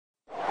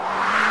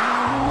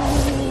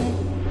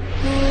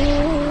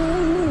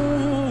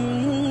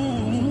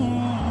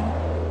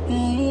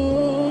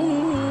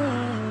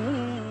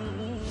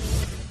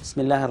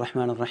بسم الله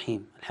الرحمن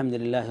الرحيم الحمد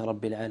لله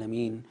رب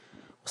العالمين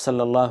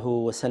وصلى الله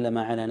وسلم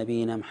على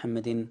نبينا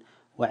محمد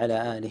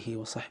وعلى آله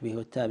وصحبه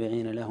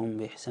والتابعين لهم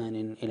بإحسان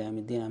إلى يوم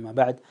الدين أما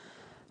بعد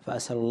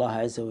فأسأل الله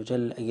عز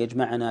وجل أن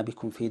يجمعنا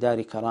بكم في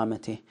دار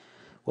كرامته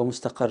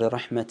ومستقر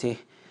رحمته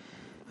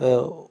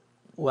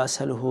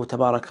وأسأله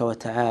تبارك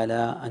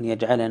وتعالى أن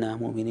يجعلنا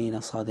مؤمنين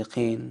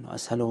صادقين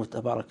وأسأله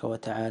تبارك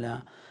وتعالى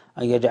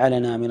أن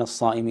يجعلنا من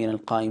الصائمين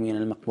القائمين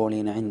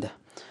المقبولين عنده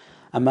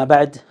أما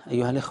بعد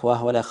أيها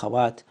الإخوة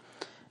والأخوات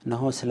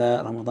إنه سلا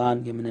رمضان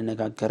يمن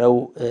نقاقرو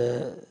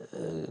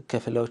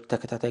كفلوش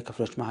تكتاتي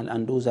كفلوش مع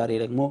الأندو زاري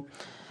لقمو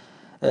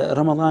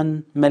رمضان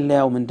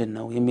ملياو من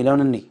دنو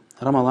يميلونني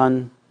رمضان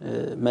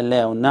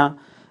ملياونا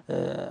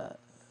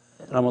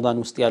رمضان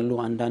مستيالو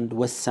عندان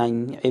وسان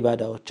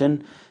عبادة وچن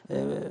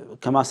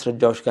كما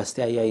سرجاوش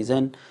كاستي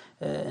أيايزن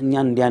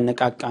نيان ديان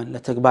نقاقان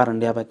لتكبار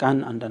انديابقان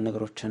عندان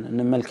نقروچن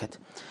نملكت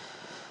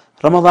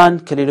رمضان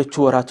كليلوچ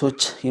ወራቶች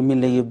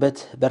የሚለይበት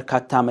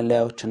በርካታ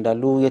መለያዎች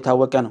እንዳሉ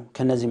የታወቀ ነው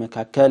ከነዚህ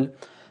መካከል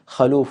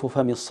خلوف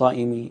فم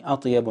الصائم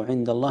اطيب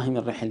عند الله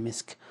من ريح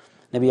المسك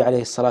ነብዩ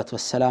አለይሂ ሰላቱ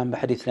ወሰለም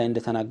በሐዲስ ላይ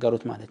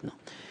እንደተናገሩት ማለት ነው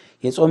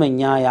የጾመኛ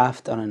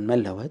ያፍጠረን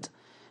መለወጥ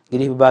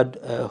እንግዲህ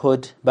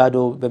ሆድ ባዶ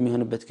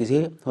በሚሆንበት ጊዜ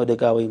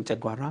ሆደጋ ወይም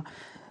ጨጓራ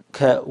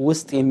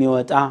ከውስጥ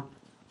የሚወጣ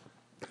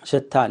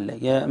ሽታ አለ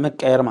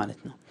የመቀየር ማለት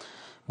ነው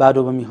ባዶ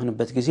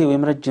በሚሆንበት ጊዜ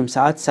ወይም ረጅም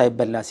ሰዓት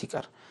ሳይበላ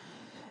ሲቀር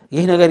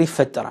ይህ ነገር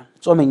ይፈጠራል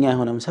ጾመኛ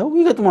የሆነም ሰው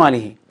ይገጥመዋል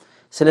ይሄ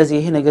ስለዚህ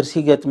ይሄ ነገር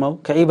ሲገጥመው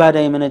ከዒባዳ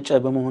የመነጨ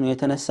በመሆኑ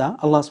የተነሳ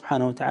አላህ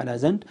Subhanahu Wa Ta'ala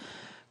ዘንድ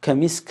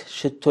ከሚስክ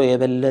ሽቶ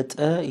የበለጠ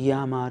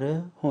ያማረ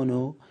ሆኖ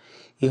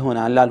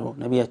ይሆናል አሉ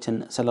ነብያችን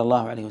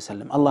ሰለላሁ ዐለይሂ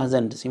ወሰለም አላህ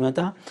ዘንድ ሲመጣ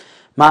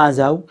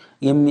ማዕዛው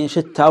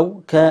የሚሽታው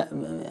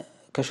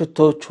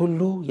ከሽቶዎች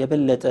ሁሉ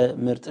የበለጠ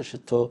ምርጥ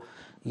ሽቶ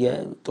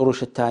የጥሩ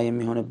ሽታ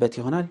የሚሆንበት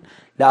ይሆናል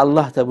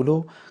ለአላህ ተብሎ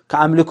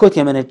ከአምልኮት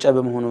የመነጨ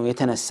በመሆኑ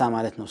የተነሳ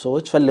ማለት ነው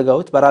ሰዎች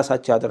ፈልገውት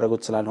በራሳቸው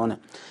ያደረጉት ስላልሆነ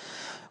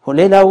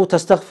ሌላው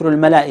تستغفر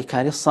الملائكه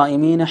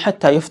للصائمين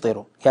حتى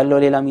يفطروا ያለው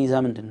ሌላ ሚዛ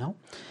ምንድነው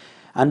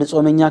አንድ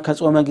ጾመኛ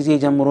ከጾመ ጊዜ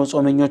ጀምሮ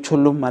ጾመኞች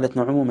ሁሉም ማለት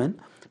ነው عموما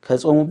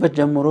ከጾሙበት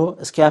ጀምሮ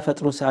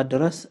እስኪያፈጥሩ ሰዓት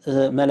ድረስ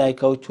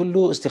መላእክቶች ሁሉ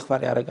استغفار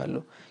ያደርጋሉ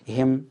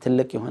ይሄም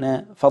ትልቅ የሆነ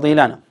ፈዲላ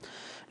ነው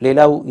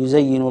ሌላው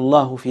يزين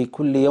الله في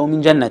كل يوم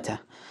جنته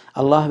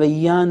الله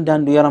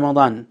በእያንዳንዱ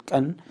የረመዳን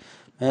ቀን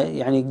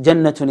يعني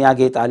جنة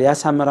ياقيت على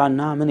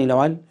ياسمرانا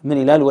من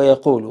إلال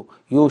ويقول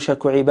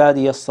يوشك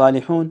عبادي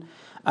الصالحون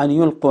أن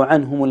يلقوا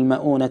عنهم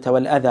المؤونة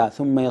والأذى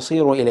ثم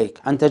يصيروا إليك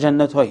أنت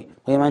جنة هوي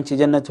ويما أنت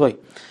جنة هوي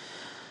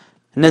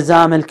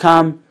نزام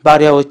ملكام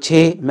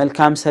بارياوتشي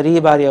ملكام سري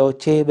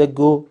بارياوتشي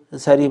بقو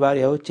سري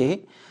بارياوتشي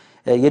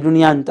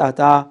يدنيان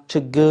تاتا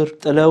شقر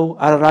تلو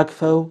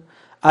الراكفو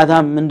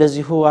أذام من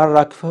دزيهو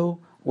الراكفو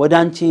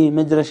ودانتي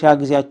مدرش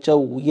ياقزياتشو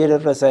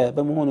يدرسه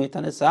بمهونو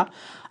يتنسى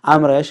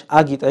አምረሽ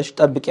አጊጠሽ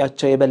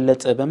ጠብቂያቸው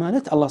የበለጠ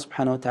በማለት አላህ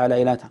Subhanahu Wa Ta'ala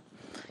ይላታ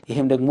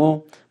ይሄም ደግሞ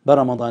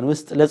በረመዳን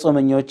ውስጥ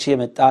ለጾመኞች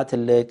የመጣ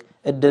ትልቅ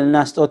እድልና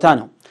ስጦታ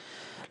ነው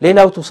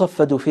ሌላው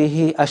تصفد فيه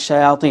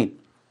الشياطين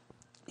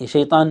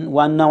የሸይጣን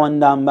ዋና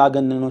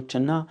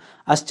አምባገነኖችና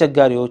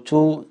አስቸጋሪዎቹ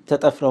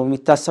ተጠፍረው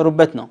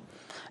የሚታሰሩበት ነው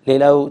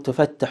ሌላው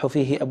تفتح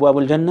فيه ابواب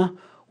الجنه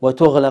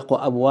وتغلق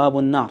ابواب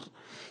النار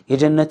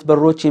የጀነት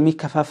በሮች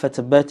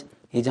የሚከፋፈቱበት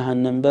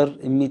የጀሃነም በር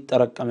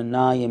የሚጠረቀምና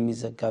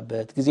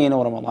የሚዘጋበት ጊዜ ነው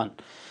ረመዳን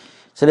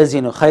ስለዚህ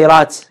ነው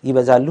ኸይራት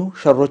ይበዛሉ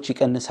ሸሮች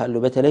ይቀንሳሉ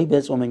በተለይ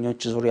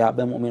በጾመኞች ዙሪያ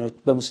በሙእሚኖች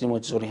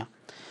በሙስሊሞች ዙሪያ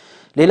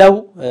ሌላው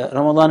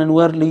ረመዳንን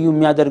ወር ልዩ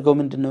የሚያደርገው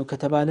ምንድነው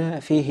ከተባለ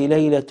فيه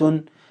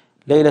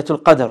ليلة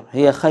القدر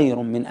هي خير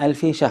من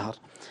 1000 شهر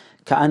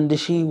ከአንድ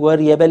ሺህ ወር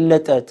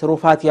የበለጠ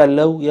ትሩፋት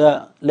ያለው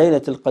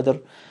የለይለቱ القدر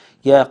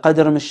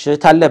የቀድር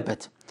ምሽት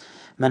አለበት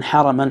من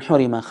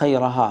حرم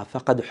خيرها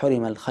فقد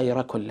حرم الخير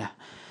كله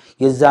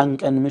የዛን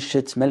ቀን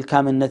ምሽት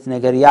መልካምነት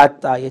ነገር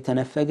ያጣ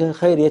የተነፈገ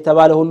ኸይር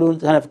የተባለ ሁሉ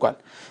ተነፍቋል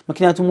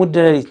ምክንያቱም ውድ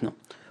ሌሊት ነው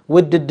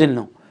ውድ ድል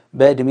ነው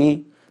በእድሜ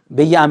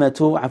በየአመቱ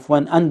عفوا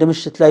አንድ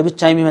ምሽት ላይ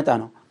ብቻ የሚመጣ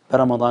ነው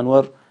በረመዳን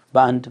ወር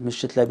በአንድ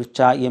ምሽት ላይ ብቻ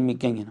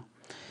የሚገኝ ነው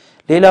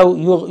ሌላው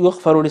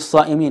يغفر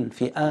للصائمين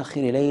في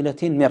آخر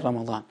ليلة من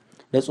رمضان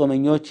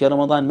ለጾመኞች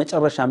የረመዳን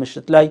መጨረሻ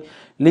ምሽት ላይ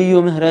ልዩ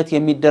ምህረት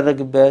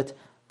የሚደረግበት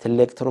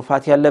ትልቅ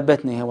ትሩፋት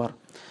ያለበት ነው ይሄ ወር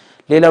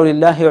ሌላው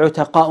لله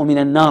عتقاء من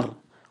النار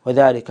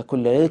وذلك كل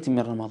ليلة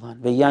من رمضان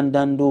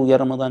በእያንዳንዱ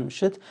የረመዳን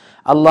ምሽት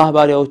አላህ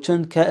ባሪያዎችን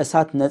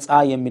ከእሳት ነፃ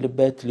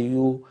የሚልበት ልዩ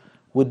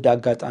ውድ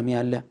አጋጣሚ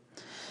አለ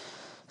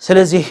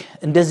ስለዚህ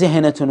እንደዚህ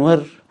አይነቱን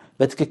ወር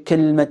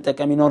በትክክል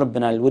መጠቀም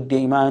ይኖርብናል ውድ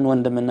የኢማን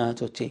ወንድምና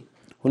እህቶቼ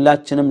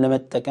ሁላችንም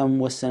ለመጠቀም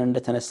ወሰን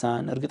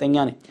እንደተነሳን እርግጠኛ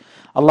ነኝ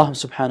አላህ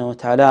Subhanahu Wa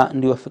Ta'ala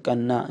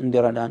እንዲወፍቀንና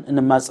እንዲረዳን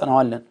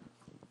እንማጸናዋለን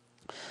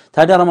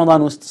ታዲያ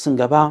ረመዳን ውስጥ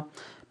ስንገባ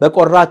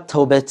በቆራጥ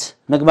ተውበት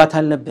መግባት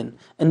አለብን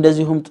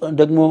እንደዚሁም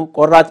ደግሞ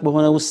ቆራጥ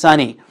በሆነ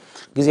ውሳኔ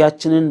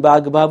ግዚያችንን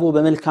በአግባቡ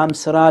በመልካም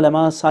ስራ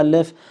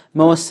ለማሳለፍ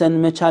መወሰን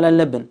መቻል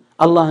አለብን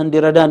አላህ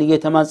እንዲረዳን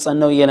እየተማጸን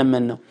ነው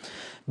እየለመን ነው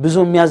ብዙ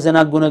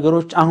የሚያዘናጉ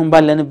ነገሮች አሁን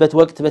ባለንበት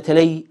ወቅት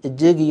በተለይ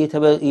እጅግ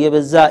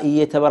እየበዛ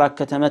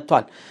እየተበራከተ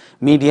መጥቷል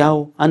ሚዲያው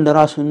አንድ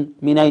ራሱን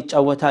ሚና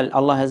ይጫወታል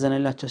አላህ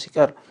ያዘነላቸው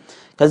ሲቀር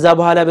ከዛ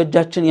በኋላ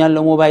በእጃችን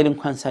ያለው ሞባይል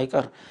እንኳን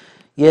ሳይቀር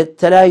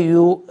የተለያዩ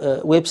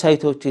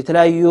ዌብሳይቶች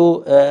የተለያዩ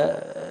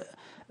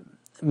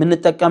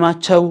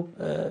ምንጠቀማቸው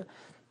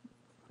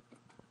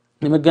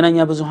የመገናኛ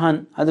ብዙሃን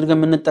አድርገን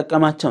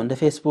ምንጠቀማቸው እንደ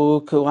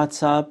ፌስቡክ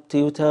ዋትስአፕ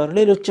ትዊተር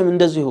ሌሎችም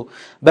እንደዚሁ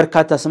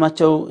በርካታ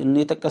ስማቸው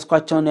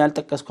የጠቀስኳቸው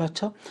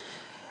ያልጠቀስኳቸው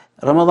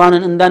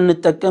ረመዳንን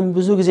እንዳንጠቀም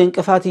ብዙ ጊዜ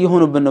እንቅፋት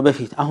እየሆኑብን ነው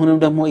በፊት አሁንም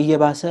ደግሞ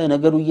እየባሰ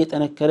ነገሩ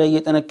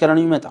እየጠነከረ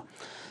ነው የሚመጣው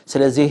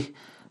ስለዚህ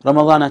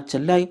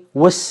ረመዳናችን ላይ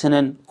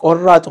ወስነን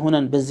ቆራጥ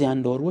ሆነን በዚህ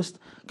አንድ ወር ውስጥ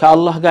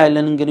ከአላህ ጋር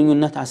ያለንን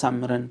ግንኙነት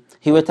አሳምረን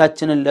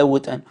ህይወታችንን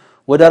ለውጠን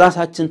ወደ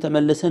ራሳችን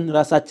ተመልሰን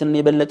ራሳችንን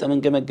የበለጠ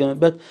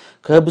መንገመገምበት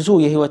ከብዙ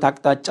የህይወት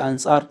አቅጣጫ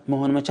አንፃር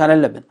መሆን መቻል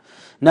አለብን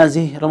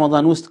ናዚህ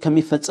ረመዳን ውስጥ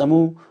ከሚፈጸሙ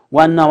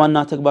ዋና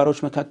ተግባሮች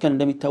መካከል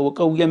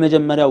እንደሚታወቀው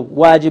የመጀመሪያው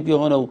ዋጅብ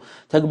የሆነው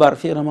ተግባር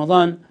في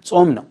رمضان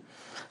ጾም ነው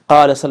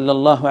قال صلى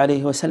الله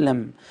عليه وسلم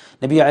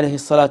نبي عليه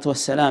الصلاة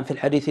والسلام في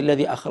الحديث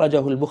الذي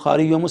أخرجه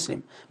البخاري ومسلم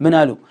من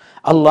قالوا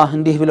الله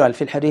نديه بلوال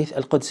في الحديث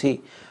القدسي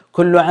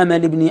كل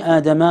عمل ابن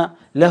آدم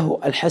له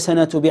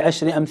الحسنة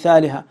بعشر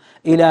أمثالها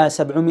إلى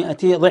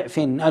 700 ضعف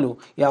قالوا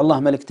يا الله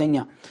ملك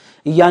تنيا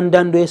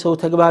يانداندو يسو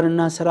تكبار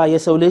الناس را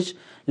يسو لج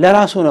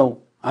لراسو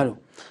قالوا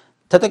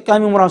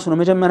تتقامي مراسو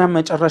مجمرا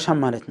مجرشا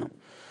مالتنا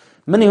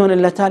من يهون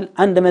اللتال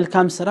عند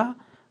ملكام سرا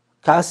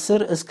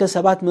كأسر اسك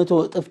 700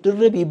 اطف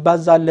درب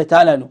يبازا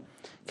اللتال قالوا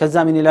كذا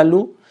من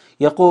يلالو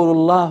يقول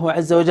الله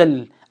عز وجل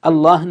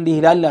الله نديه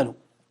لالو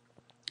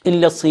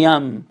إلا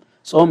الصيام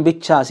صوم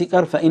بيتشا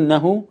سكر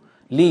فإنه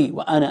لي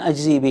وأنا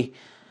أجزي به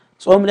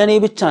صوم لني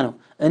بتشانو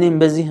أني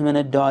بزيه من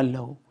الدعاء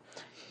له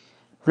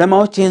لما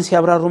وجهن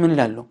سيابرارو من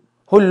لالو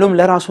ሁሉም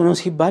ለራሱ ነው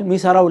ሲባል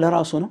ሚሰራው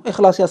ለራሱ ነው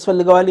ኢኽላስ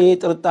ያስፈልገዋል ይሄ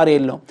ጥርጣሬ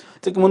የለውም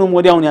ጥቅሙንም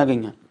ወዲያውን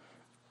ያገኛል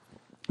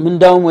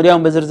ምንዳውም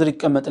ወዲያውን በዝርዝር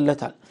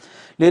ይቀመጥለታል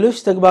ሌሎች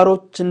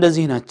ተግባሮች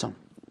እንደዚህ ናቸው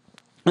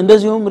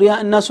እንደዚሁም ሪያ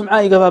እና ሱምዓ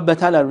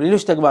ይገባበታል አሉ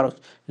ሌሎች ተግባሮች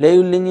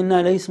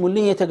ለይልኝና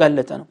ለይስሙልኝ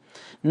የተጋለጠ ነው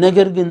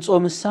ነገር ግን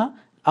ጾምሳ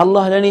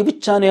አላህ ለኔ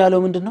ብቻ ነው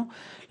ያለው ምንድነው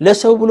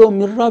ለሰው ብሎ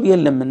ሚራብ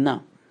የለምና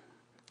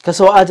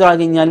ከሰው አጅር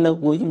ያገኛለው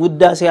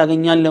ውዳሴ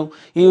ያገኛለው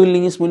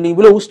ይልኝ ይስሙልኝ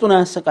ብሎ ውስጡን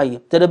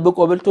አያሰቃየም ተደብቆ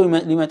በልቶ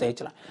ሊመጣ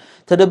ይችላል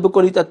ተደብቆ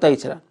ሊጠጣ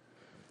ይችላል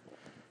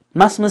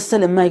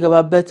ማስመሰል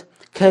የማይገባበት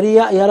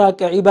ከሪያ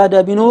የራቀ ዒባዳ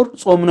ቢኖር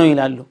ጾም ነው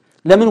ይላሉ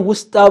ለምን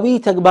ውስጣዊ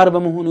ተግባር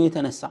በመሆኑ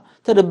የተነሳ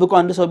ተደብቆ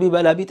አንድ ሰው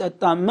ቢበላ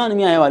ቢጠጣ ማን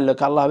የሚያየዋለ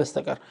ከአላህ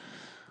በስተቀር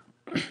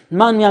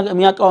ማን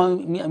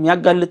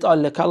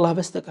የሚያጋልጣለ ከአላህ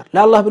በስተቀር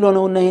ለአላህ ብሎ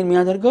ነውና ይሄን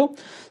የሚያደርገው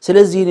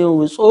ስለዚህ ነው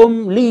ጾም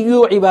ልዩ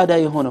ዒባዳ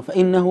የሆነው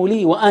فانه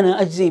لي وانا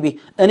اجزي به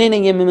እኔ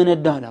ነኝ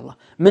የምመነዳው አላህ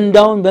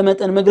ምንዳውን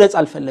በመጠን መግለጽ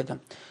አልፈለገም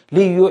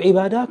ልዩ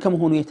ዒባዳ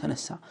ከመሆኑ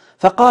የተነሳ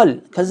فقال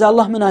كذا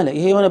الله من አለ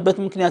ይሄ የሆነበት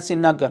ምክንያት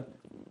ሲናገር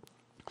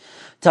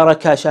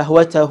ترك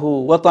شهوته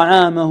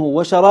وطعامه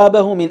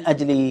وشرابه من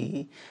اجلي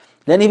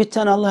ለኔ ብቻ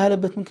ነው አላህ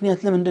ያለበት ምክንያት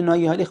ለምንድነው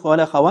አዩሃ الاخوه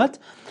والاخوات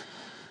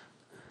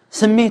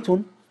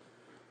ስሜቱን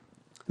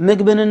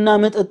ምግብንና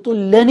መጠጡን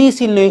ለኔ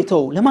ሲል ነው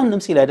የተው ለማንም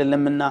ሲል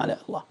አይደለምና አለ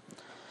አላህ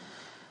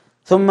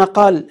ثم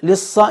قال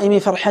للصائم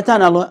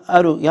فرحتان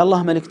قالوا يا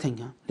الله ملكتኛ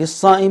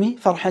للصائم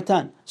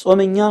فرحتان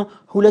ጾመኛ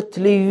ሁለት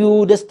ልዩ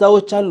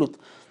ደስታዎች አሉት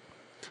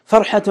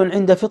فرحة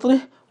عند فطره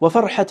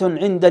وفرحة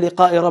عند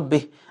لقاء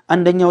ربه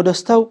አንደኛው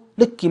ደስታው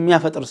ልክ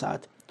የሚያፈጥር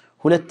ሰዓት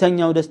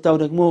ሁለተኛው ደስታው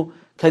ደግሞ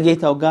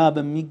ከጌታው ጋር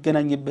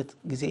በሚገናኝበት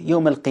ጊዜ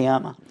يوم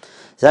القيامة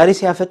ዛሬ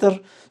ሲያፈጥር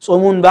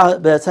ጾሙን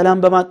በሰላም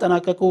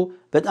በማጠናቀቁ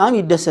በጣም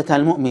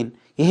ይደሰታል ሙእሚን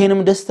ይሄንም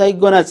ደስታ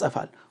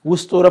ይጎናጸፋል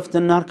ውስጡ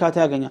ረፍትና እርካታ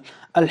ያገኛል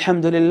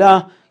አልহামዱሊላህ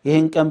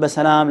ይሄን ቀን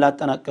በሰላም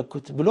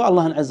ላጠናቀቅኩት ብሎ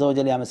አላህን عز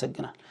وجل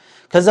ያመሰግናል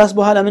ከዛስ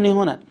በኋላ ምን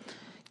ይሆናል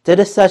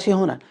ተደሳች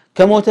ይሆናል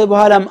ከሞተ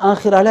በኋላም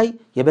አኺራ ላይ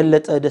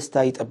የበለጠ ደስታ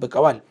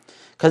ይጠብቀዋል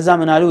ከዛ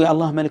ምን አሉ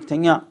የአላህ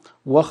መልእክተኛ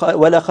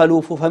ولا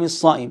خلوف فم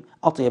الصائم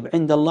اطيب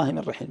عند الله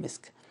من ريح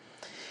المسك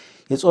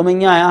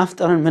የጾመኛ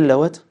ያፍጠርን ምን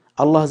ለወጥ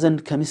الله زند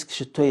كمسك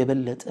شتو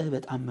يبلت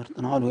በጣም ምርጥ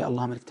ነው አሉ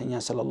የአላህ መልእክተኛ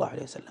ሰለላሁ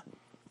ዐለይሂ ወሰለም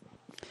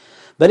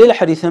በሌላ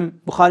ሐዲስም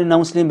ቡኻሪና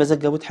ሙስሊም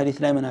በዘገቡት ሐዲስ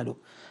ላይ ምን አሉ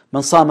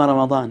من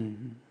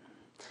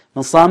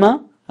صام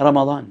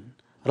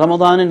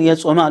رمضان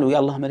يصوم አሉ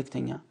የአላህ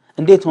መልእክተኛ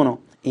እንዴት ሆኖ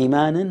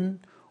ኢማንን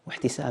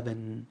واحتسابا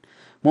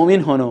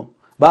ሙእሚን ሆኖ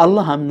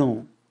በአላህ አምኖ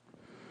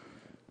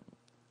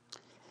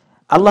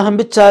አላህን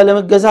ብቻ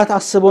ለመገዛት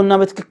አስቦና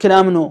በትክክል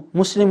አምኖ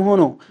ሙስሊም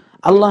ሆኖ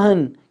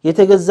አላህን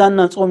የተገዛና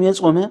ጾም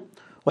የጾመ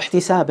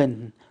واحتسابا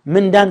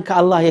من دان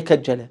كالله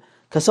يكجله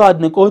كسواد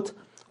نقوت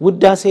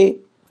وداسي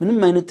من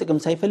ما ينتقم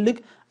سيفلق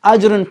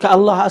أجر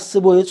كالله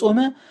أسبو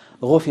يصومه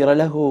غفر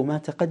له ما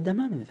تقدم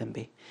من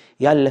ذنبه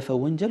يالف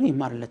وانجل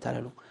يمار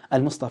لتالو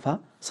المصطفى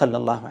صلى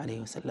الله عليه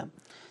وسلم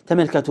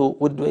تملكته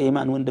ود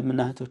إيمان وندم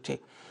منها توجه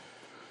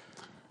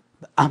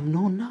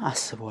أمنونا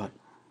أسبوال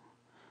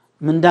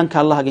من دان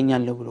كالله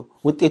جنيان له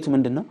وديته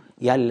من دنو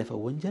يالف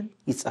وانجل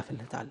يتصافل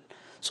لتال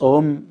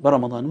صوم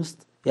برمضان وسط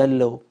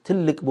يالو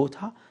تلك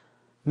بوتها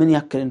من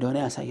ياكل እንደሆነ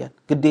ያሳያል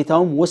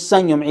ግዴታውም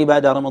ወሳኙም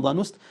ዒባዳ ረመዳን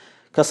ውስጥ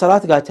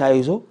ከሰላት ጋር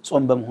ተያይዞ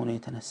ጾም በመሆኑ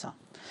የተነሳ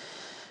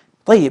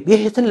طيب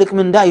ይሄ ትልቅ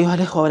ምን ዳዩ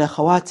አለኸ ወላ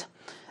ኸዋት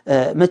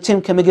መቼም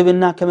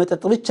ከምግብና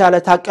ከመጠጥ ብቻ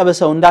ለታቀበ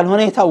ሰው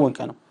እንዳልሆነ የታወቀ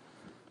ነው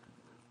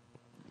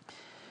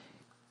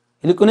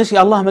ይልቁንስ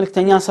የአላህ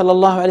መልእክተኛ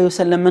ሰለላሁ ዐለይሂ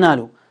ወሰለም ምን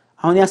አሉ?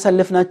 አሁን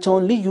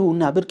ያሳለፍናቸውን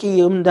ልዩና ብርቅዬ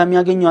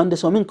እንደሚያገኙ አንድ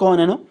ሰው ምን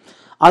ከሆነ ነው?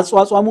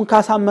 አጽዋጽሙን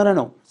ካሳመረ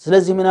ነው።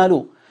 ስለዚህ ምን አሉ?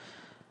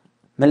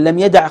 من لم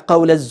يدع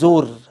قول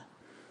الزور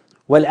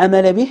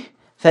والعمل به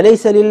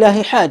فليس لله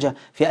حاجة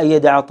في أن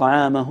يدع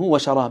طعامه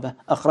وشرابه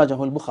أخرجه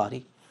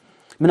البخاري.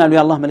 من قالوا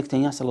يا الله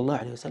ملكتني صلى الله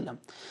عليه وسلم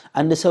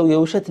عند سو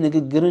يوشت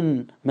نجرن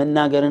من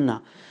ناجرنا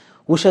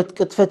وشت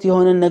كتفت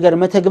يهون النجر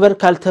ما تكبر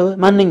كالته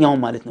ما نيجيهم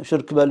مالتنا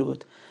شرك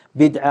بلوت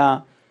بدعة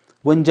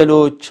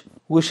وانجلوج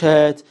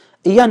وشت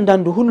إيان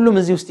داندو هلو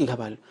مزيوست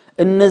يقبل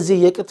النزي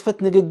يكتفت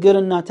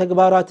نجرنا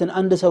تكبارات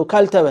عند سو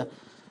كالته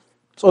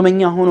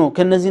ጾመኛ ሆኖ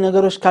ከነዚህ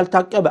ነገሮች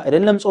ካልታቀበ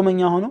አይደለም ጾመኛ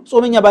ሆኖ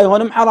ጾመኛ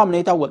ባይሆንም حرام ነው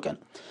የታወቀን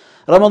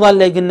ረመዳን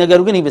ላይ ግን ነገሩ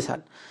ግን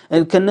ይብሳል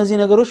ከነዚህ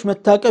ነገሮች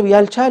መታቀብ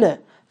ያልቻለ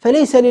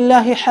فليس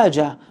لله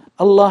حاجة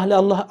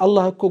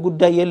الله እኮ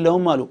ጉዳይ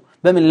የለውም አሉ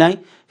በምን ላይ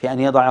في أن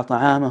يضع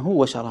طعامه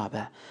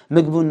وشرابه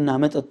ምግቡና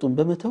መጠጡን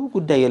በመተው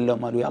ጉዳይ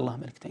የለውም አሉ የአላህ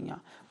መልእክተኛ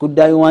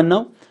ጉዳዩ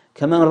ዋናው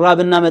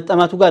ከመራብና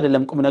መጠማቱ ጋር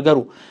አይደለም ቁም ነገሩ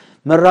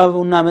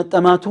መራብና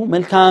መጠማቱ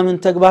መልካምን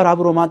ተግባር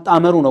አብሮ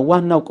ማጣመሩ ነው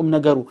ዋናው ቁም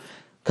ነገሩ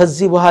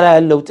ከዚህ በኋላ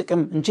ያለው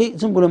ጥቅም እንጂ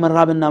ዝም ብሎ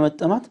መራብና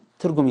መጠማት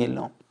ትርጉም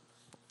የለውም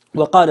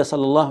وقال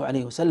صلى الله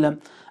عليه وسلم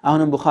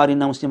አሁንም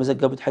ቡኻሪና ሙስሊም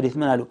የዘገቡት ሐዲስ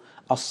ምን አሉ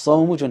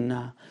الصوم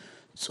جنة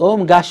ጾም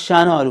ጋሻ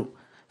ነው አሉ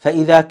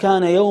فإذا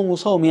كان يوم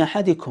صوم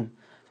أحدكم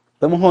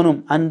በመሆኑም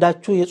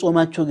አንዳችሁ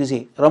የጾማችሁ ጊዜ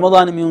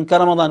ረመዳንም ይሁን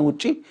ከረመዳን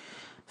ውጪ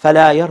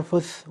فلا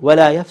يرفث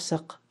ولا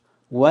يفسق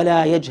ولا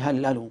يجهل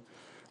አሉ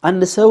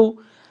አንድ ሰው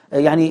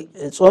يعني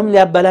ጾም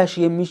ሊያበላሽ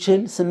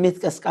የሚችል ስሜት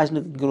ቀስቃሽ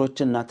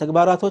ንግግሮችና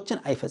ተግባራቶችን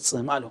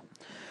አይፈጽም አሉ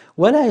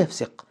ولا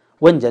يفسق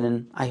ወንጀልን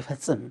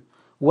አይፈጽም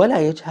ولا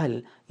يجهل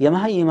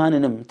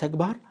የማይማንንም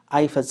ተግባር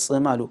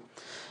አይፈጽም አሉ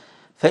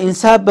فإن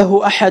سابه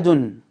أحد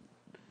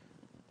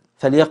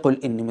فليقل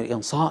إني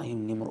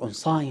امرؤ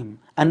صائم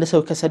አንድ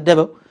ሰው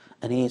ከሰደበው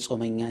እኔ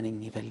ጾመኛ ነኝ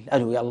ይበል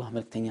አሉ የአላህ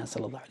መልእክተኛ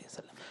ሰለላሁ ዐለይሂ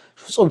ወሰለም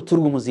ጾም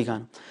ትርጉሙ እዚህ ጋር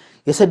ነው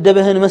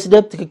የሰደበህን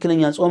መስደብ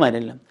ትክክለኛ ጾም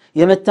አይደለም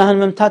የመታህን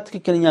መምታት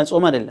ትክክለኛ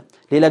ጾም አይደለም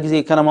ሌላ ጊዜ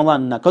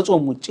ከረመዳንና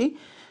ከጾም ውጪ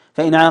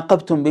فإن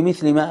عاقبتم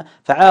بمثل ما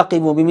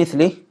فعاقبوا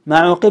بمثله ما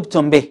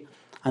عوقبتم به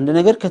عند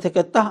ነገር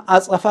ከተቀጣ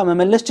አጽፋ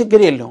መመለስ ችግር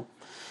የለውም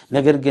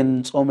ነገር ግን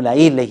ጾም ላይ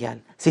ይለያል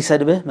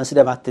ሲሰድብህ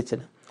መስደብ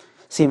አትችልም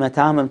ሲመታ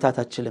መምታት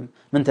አትችልም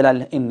ምን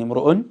ትላለህ إني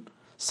امرؤ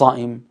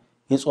صائم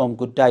የጾም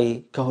ጉዳይ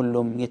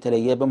ከሁሉም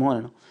የተለየ በመሆኑ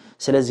ነው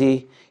ስለዚህ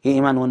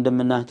የኢማን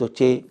ወንድምና እህቶቼ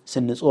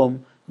ስንጾም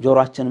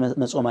ጆሮአችን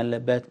መጾም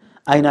አለበት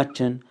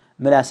አይናችን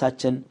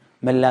ምላሳችን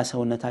መላ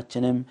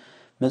ሰውነታችንም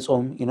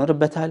መጾም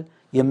ይኖርበታል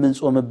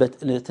የምንጾምበት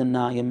እለትና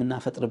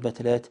የምናፈጥርበት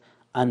እለት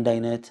አንድ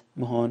አይነት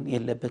መሆን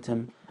የለበትም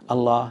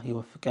አላህ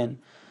ይወፍቀን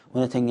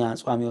ወነተኛ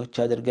ጿሚዎች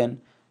ያድርገን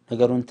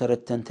ነገሩን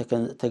ተረተን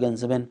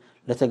ተገንዝበን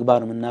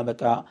ለተግባር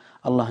ምናበቃ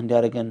አላህ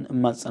እንዲያረገን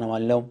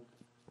እማጽነዋለሁ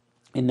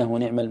إنه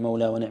نعم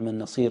المولى ونعم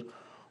النصير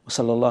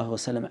وصلى الله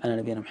وسلم على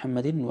نبينا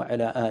محمد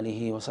وعلى آله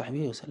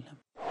وصحبه وسلم